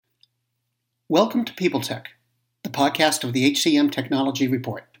Welcome to People Tech, the podcast of the HCM Technology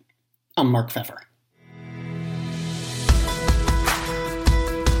Report. I'm Mark Pfeffer.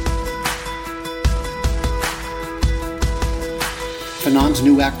 Fanon's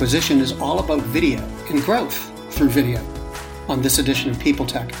new acquisition is all about video and growth through video. On this edition of People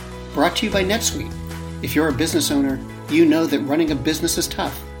Tech, brought to you by NetSuite. If you're a business owner, you know that running a business is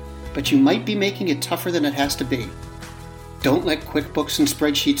tough, but you might be making it tougher than it has to be. Don't let QuickBooks and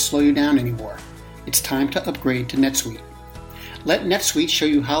spreadsheets slow you down anymore. It's time to upgrade to NetSuite. Let NetSuite show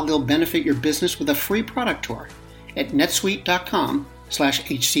you how they'll benefit your business with a free product tour at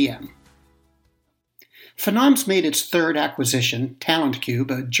netsuite.com/HCM. Fanom's made its third acquisition,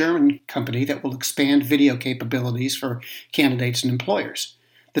 TalentCube, a German company that will expand video capabilities for candidates and employers.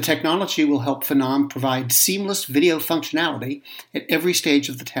 The technology will help Fanom provide seamless video functionality at every stage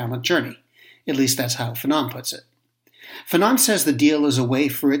of the talent journey. At least that's how Fanom puts it. Fanom says the deal is a way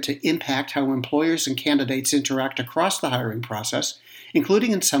for it to impact how employers and candidates interact across the hiring process,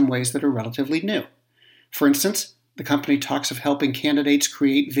 including in some ways that are relatively new. For instance, the company talks of helping candidates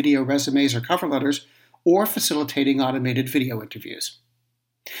create video resumes or cover letters, or facilitating automated video interviews.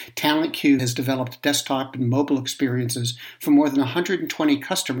 TalentCube has developed desktop and mobile experiences for more than 120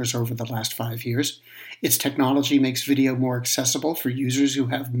 customers over the last 5 years. Its technology makes video more accessible for users who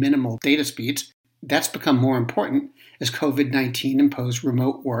have minimal data speeds. That's become more important as COVID-19 imposed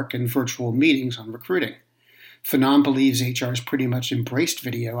remote work and virtual meetings on recruiting. Fanom believes HR's pretty much embraced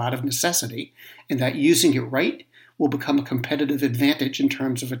video out of necessity, and that using it right will become a competitive advantage in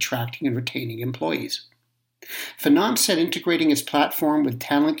terms of attracting and retaining employees. Fanom said integrating its platform with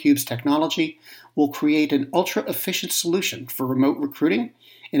TalentCube's technology will create an ultra-efficient solution for remote recruiting,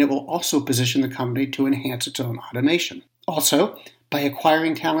 and it will also position the company to enhance its own automation. Also, by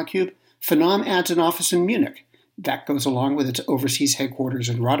acquiring TalentCube, Fanom adds an office in Munich. That goes along with its overseas headquarters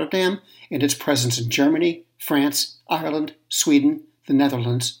in Rotterdam and its presence in Germany, France, Ireland, Sweden, the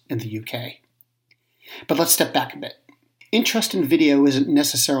Netherlands, and the UK. But let's step back a bit. Interest in video isn't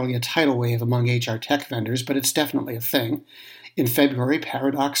necessarily a tidal wave among HR tech vendors, but it's definitely a thing. In February,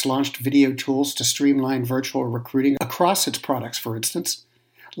 Paradox launched video tools to streamline virtual recruiting across its products, for instance.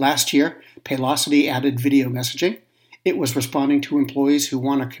 Last year, Paylocity added video messaging. It was responding to employees who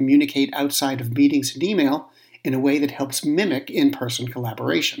want to communicate outside of meetings and email in a way that helps mimic in-person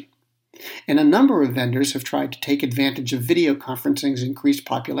collaboration. And a number of vendors have tried to take advantage of video conferencing's increased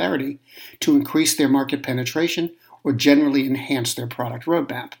popularity to increase their market penetration or generally enhance their product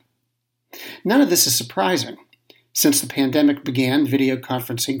roadmap. None of this is surprising. Since the pandemic began, video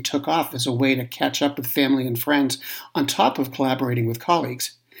conferencing took off as a way to catch up with family and friends on top of collaborating with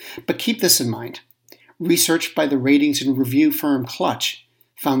colleagues. But keep this in mind. Research by the ratings and review firm Clutch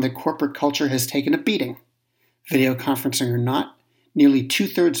found that corporate culture has taken a beating. Video conferencing or not, nearly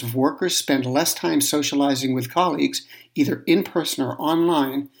 2/3 of workers spend less time socializing with colleagues, either in person or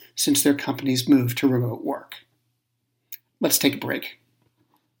online, since their companies moved to remote work. Let's take a break.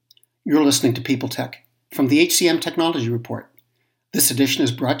 You're listening to People Tech from the HCM Technology Report. This edition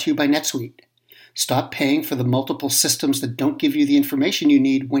is brought to you by NetSuite. Stop paying for the multiple systems that don't give you the information you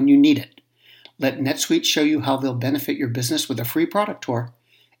need when you need it. Let NetSuite show you how they'll benefit your business with a free product tour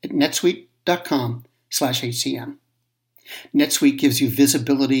at netsuite.com/HCM. NetSuite gives you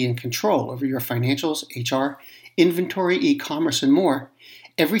visibility and control over your financials, HR, inventory, e-commerce, and more.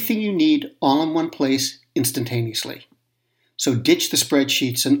 Everything you need all in one place instantaneously. So ditch the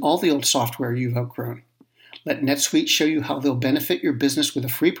spreadsheets and all the old software you've outgrown. Let NetSuite show you how they'll benefit your business with a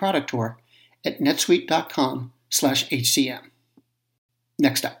free product tour at netsuite.com/HCM.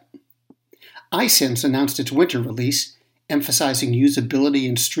 Next up, iCIMS announced its winter release, emphasizing usability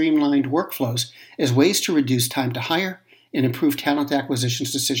and streamlined workflows as ways to reduce time to hire and improve talent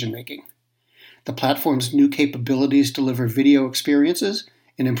acquisition's decision-making. The platform's new capabilities deliver video experiences,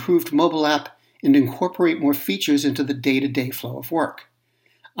 an improved mobile app, and incorporate more features into the day-to-day flow of work.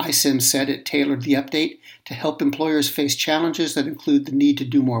 iCIMS said it tailored the update to help employers face challenges that include the need to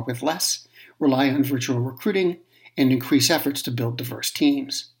do more with less, rely on virtual recruiting, and increase efforts to build diverse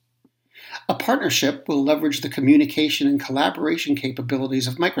teams. A partnership will leverage the communication and collaboration capabilities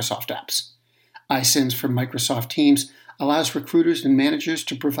of Microsoft apps. iCIMS for Microsoft Teams allows recruiters and managers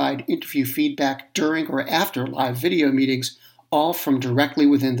to provide interview feedback during or after live video meetings, all from directly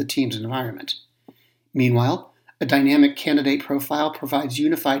within the Teams environment. Meanwhile, a dynamic candidate profile provides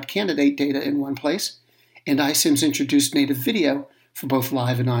unified candidate data in one place, and iCIMS introduced native video for both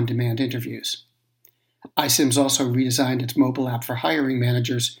live and on-demand interviews. iCIMS also redesigned its mobile app for hiring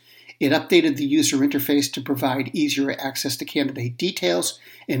managers. It updated the user interface to provide easier access to candidate details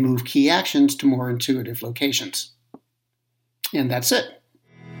and move key actions to more intuitive locations. And that's it.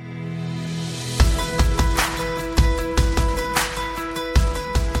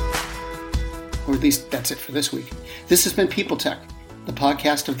 or at least that's it for this week. This has been People Tech, the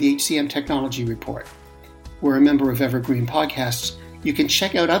podcast of the HCM Technology Report. We're a member of Evergreen Podcasts. You can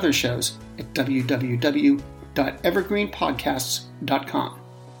check out other shows at www.evergreenpodcasts.com.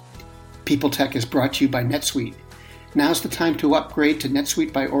 People Tech is brought to you by NetSuite. Now's the time to upgrade to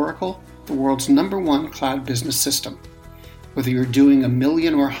NetSuite by Oracle, the world's #1 cloud business system. Whether you're doing $1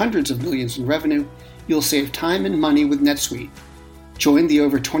 million or hundreds of millions in revenue, you'll save time and money with NetSuite. Join the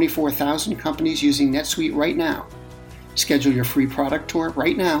over 24,000 companies using NetSuite right now. Schedule your free product tour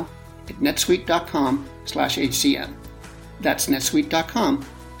right now at netsuite.com/HCM. That's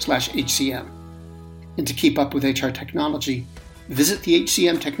netsuite.com/HCM. And to keep up with HR technology, visit the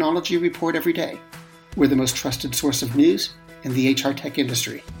HCM Technology Report every day. We're the most trusted source of news in the HR tech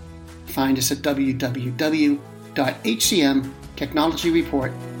industry. Find us at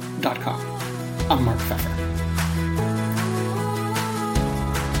www.hcmtechnologyreport.com. I'm Mark Pfeffer.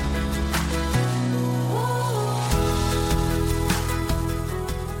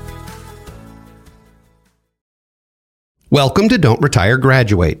 Welcome to Don't Retire,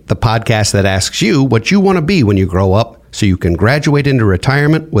 Graduate, the podcast that asks you what you want to be when you grow up so you can graduate into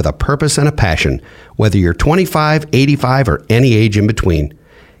retirement with a purpose and a passion, whether you're 25, 85, or any age in between.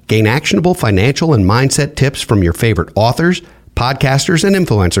 Gain actionable financial and mindset tips from your favorite authors, podcasters, and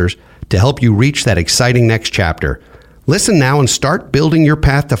influencers to help you reach that exciting next chapter. Listen now and start building your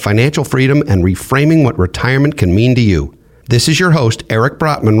path to financial freedom and reframing what retirement can mean to you. This is your host, Eric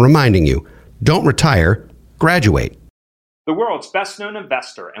Brotman, reminding you, don't retire, graduate. The world's best-known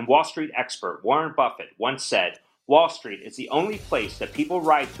investor and Wall Street expert Warren Buffett once said, "Wall Street is the only place that people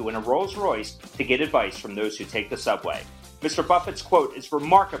ride to in a Rolls-Royce to get advice from those who take the subway." Mr. Buffett's quote is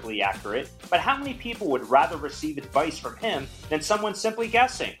remarkably accurate, but how many people would rather receive advice from him than someone simply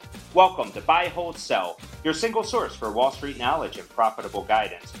guessing? Welcome to Buy, Hold, Sell, your single source for Wall Street knowledge and profitable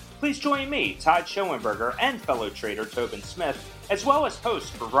guidance. Please join me, Todd Schoenberger, and fellow trader Tobin Smith, as well as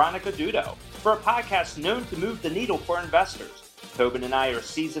host Veronica Dudo, for a podcast known to move the needle for investors. Tobin and I are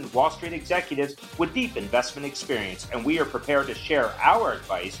seasoned Wall Street executives with deep investment experience, and we are prepared to share our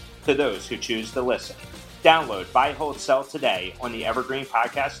advice to those who choose to listen. Download Buy, Hold, Sell today on the Evergreen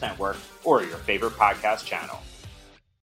Podcast Network or your favorite podcast channel.